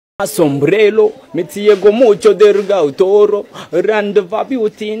Sombrero, metiego mucho del gautoro, rando va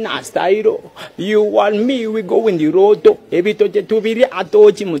beauty na style. You and me, we go in the road. Ebito to be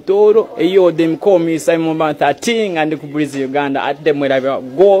atochi mutoro. Eyo them call me Simon Bunks 13 and the BLIZZ Uganda. At them where I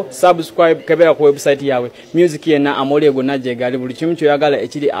go subscribe kabera ku website yawe. Music here na amole go na jegali buli chimcho yagala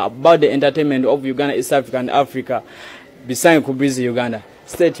HD about the entertainment of Uganda, East Africa and Africa. Beside ku BLIZZ Uganda.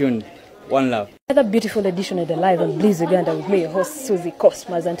 Stay tuned. One love. Another beautiful edition of the Live on BLIZZ Uganda with me, your host Susie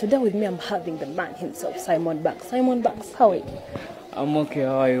Cosmas, and today with me I'm having the man himself, Simon Bunks. Simon Bunks, how are you? I'm okay.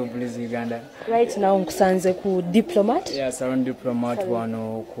 How are you, BLIZZ Uganda? Right now, nkusanze ku diplomat. Yes, I'm diplomat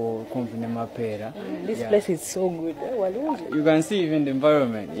wano ku company mapera. This place is so good. You can see even the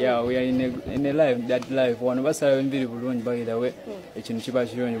environment. Yeah, we are in a life. That life. One of us are in very bulungi by the way.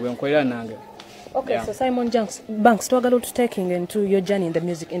 Okay, yeah. So Simon Bunks, twagala to taking into your journey in the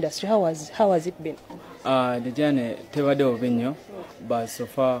music industry. How has it been? The journey tebade obenyo, but so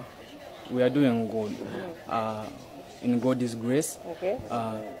far we are doing good. In God's grace. Okay.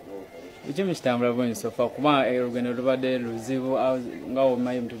 So far, kuma erugendo rubade luzivu ngawo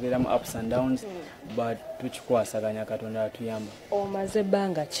mayim tubiramu ups and downs, but tuchikwasaganya katonda atuyamba. Omaze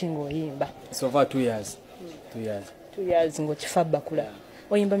banga chingo yimba. So far 2 years. 2 years. 2 years ngo chifaba kula.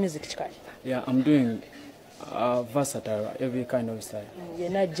 Oyimba music chikali. Yeah, I'm doing versatile, every kind of style.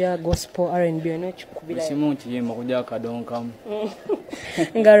 Yenaja gospel R&B no chikubira. Simunti yimba kujja kadonkamu.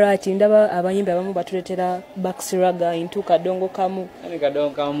 Ngarati ndaba abayimba abamu batuletera baksiraga into kadongo kamu. Ani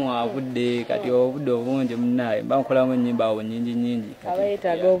kadongo kamu abudde kati obudde obungi munnaye bankolamu ennyimba awo nyingi.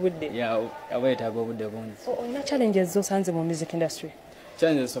 Abayetaaga obudde. Yeah, abayetaaga obudde bungi. So olina challenges zo sanze mu music industry.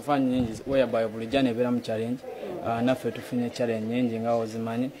 Challenges so far nyingi whereby buli jana ebera mu challenge. Naffe tufunye challenge nyingi ngawo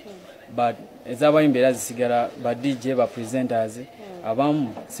zimanyi. But ezabayimba era zisigala ba DJ ba presenters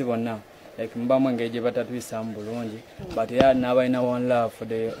abamu si bonna. Like mbamu engage batatwisa mu bulungi, but yeah nabalina one love for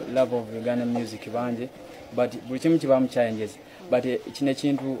the love of Uganda music banje, but buli kimu kibamu challenges, but kine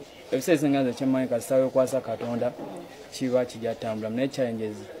kintu ebisese nganza kyemmanyi kasawe kwasa katonda kiba kijatambula ne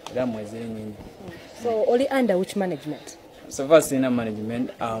challenges era mwezi nyingi. So only under which management? So far sina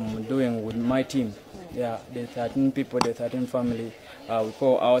management, I'm doing with my team. Yeah, the 13 people, the 13 family, we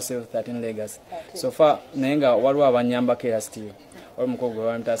call ourselves 13 legacy. So far nenga waliwo abanyamba kera still. Omukogo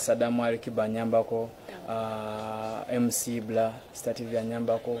wanta Sadamu alikiba nyambako, MC Bla stative ya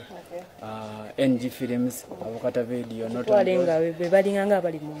nyambako, NG Films abukata video not walenga bebalinganga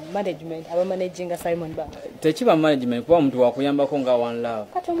abali mu management aba managing Simon Bunks. Tekiba management kuba omuntu wakuyambako nga one love.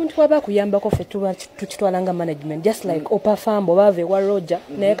 Kati omuntu waba kuyambako fe tukitwalanga management just like Opafambo bave wa Roger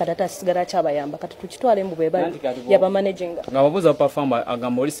naye katata sigara chabayamba kati tukitwale mbu bebali yaba managing. Nga babuza Opafambo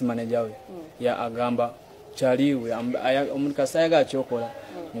agamba olisi manager we. Ya agamba chaliwe omuntu kasayaga achokola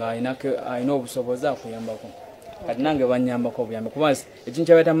nga ayina obusobozi akuyambako kati nange banyambako obuyambe kuba ekintu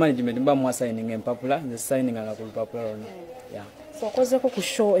kyabeta management mba mu assigning empapula nze signing nga ku papula lona. Yeah, so kozeko ku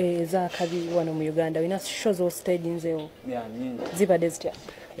show za kabi wano mu Uganda wina shows o stage nzeo. Yeah, nyingi ziba destia.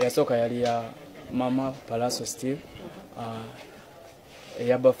 Yeah, soka yali ya Mama Palaso Steve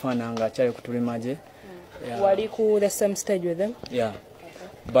yabafana nga cyari kutulimaje. Yeah. Wali ku the same stage with them? Yeah.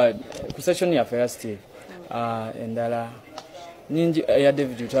 But ku session ya first Steve endala nyingi ya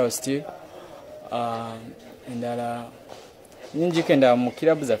David Utao still endala nyingi kenda mu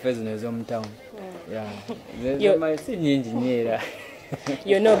club za fezi nezo mu town. Yeah, my si nyingi nyera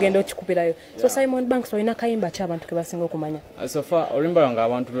you know gendo okikupirayo. So Simon Bunks olina kayimba ky'abantu ke basinga okumanya? So far olimba nga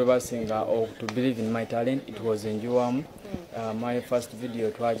abantu be basinga to believe in my talent, it was enjoyable. My first video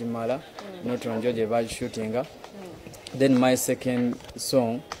twajimala not on George by shooting. Then my second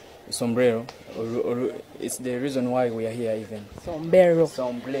song Sombrero, it's the reason why we are here even. Sombrero.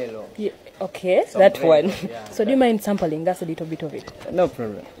 Yeah, okay, Sombrero. That one. Yeah. So do you mind sampling us a little bit of it? No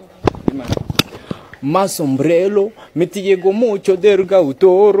problem. Más sombrero, metiego mucho del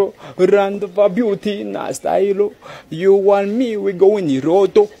gautoro, rando va beauty na style. You and me, we go in the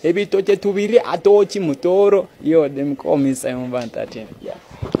roto, ebito to be atochi mutoro. Yo, them call me Simon Bunks 13. Yeah.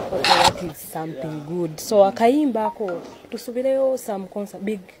 Okay, that is something good. So akaimba ko, tusubireyo some concert,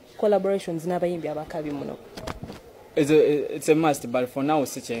 big collaborations n'abayimbi abakabi muno. It's a must, but for now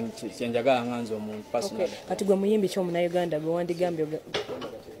si chenjagala nganzo mu personal. Okay, kati gwe muyimbi kyo mu Uganda gwe wandigambye.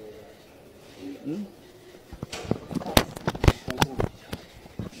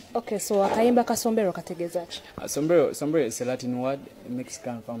 Okay, so akaimba ka Sombrero kategeza ki? Sombrero is a Latin word,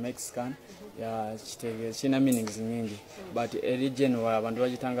 Mexican from Mexican. Yeah, china meanings nyingi, but a region where abantu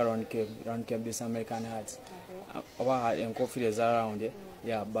bagitanga round Cape this American hearts. Aba enkofile za around it.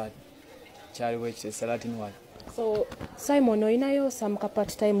 Yeah, but Charlie which is a Latin word. So Simon, oyinayo some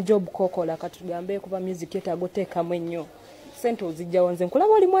part time job kokola katugambe kuba music yeta goteka mwenyo. sente ozijja wanze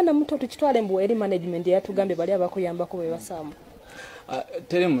nkulaba oli mwana muto tukitwale mbu eri management yatugambye bali abakuyambako bwe basaamu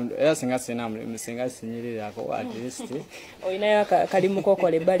teri muntu era singa sina musinga sinyirirako at least oyinayo kalimu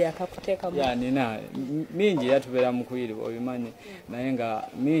kokola ebbali akakuteekamu ya nina mingi yatubeera mu kuyiribwa obimanyi naye nga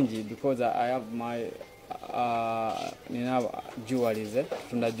mingi because I have my nina jewelries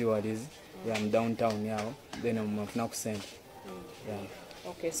tunda jewelries downtown yawo then mufuna ku sente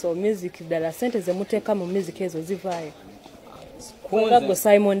okay so music ddala sente zemuteeka mu music ezo zivaayo kungago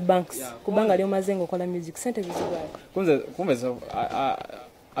Simon Bunks kubanga lyo mazengo kola music sente zivaayo kumbe so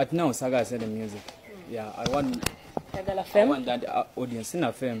at now saga send music I want that audience in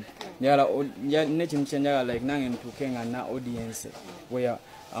a film njagala nekintu kyenjagala like nange ntukenga na audience where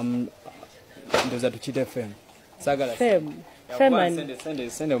ndoza tuchite film sagala film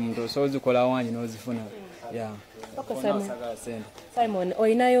sende omuntu osobola kola wangi n'ozifuna Simon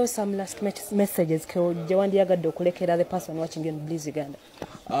oyinayo some last messages gye wandiyagadde okulekera the person watching in BLIZZ Uganda?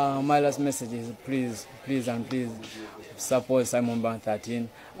 My last message is please support Simon Bunks 13.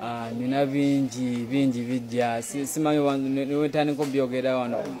 Nina bingi bijja simanyi niwetandika obyogera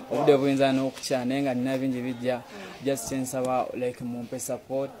wano obudde buyinza n'okukya naye nga nina bingi bijja just nsaba like mumpe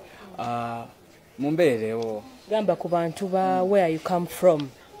support mumbeerewo gamba ku bantu ba where you come from.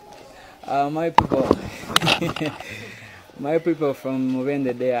 My people from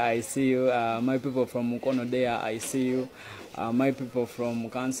Mubende there, I see you. My people from Mukono there, I see you. My people from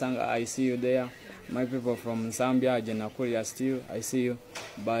Kansanga, I see you there. My people from Zambia, Jenakuri, still, I see you.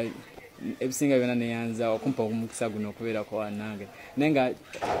 But everything I've done okumpa kumukisa guno kubera kwa nange. Nenga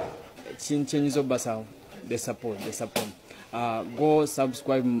chinzo basa the support. Go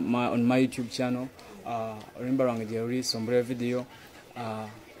subscribe on my YouTube channel. Remember on the sombre video.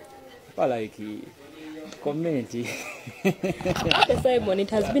 Like comment. Okay, Simon, it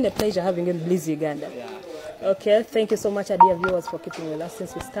has been a pleasure having you in BLIZZ Uganda. Okay, thank you so much, dear viewers, for keeping with us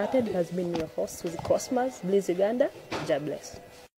since we started. It has been your host with Cosmos, BLIZZ Uganda. God bless.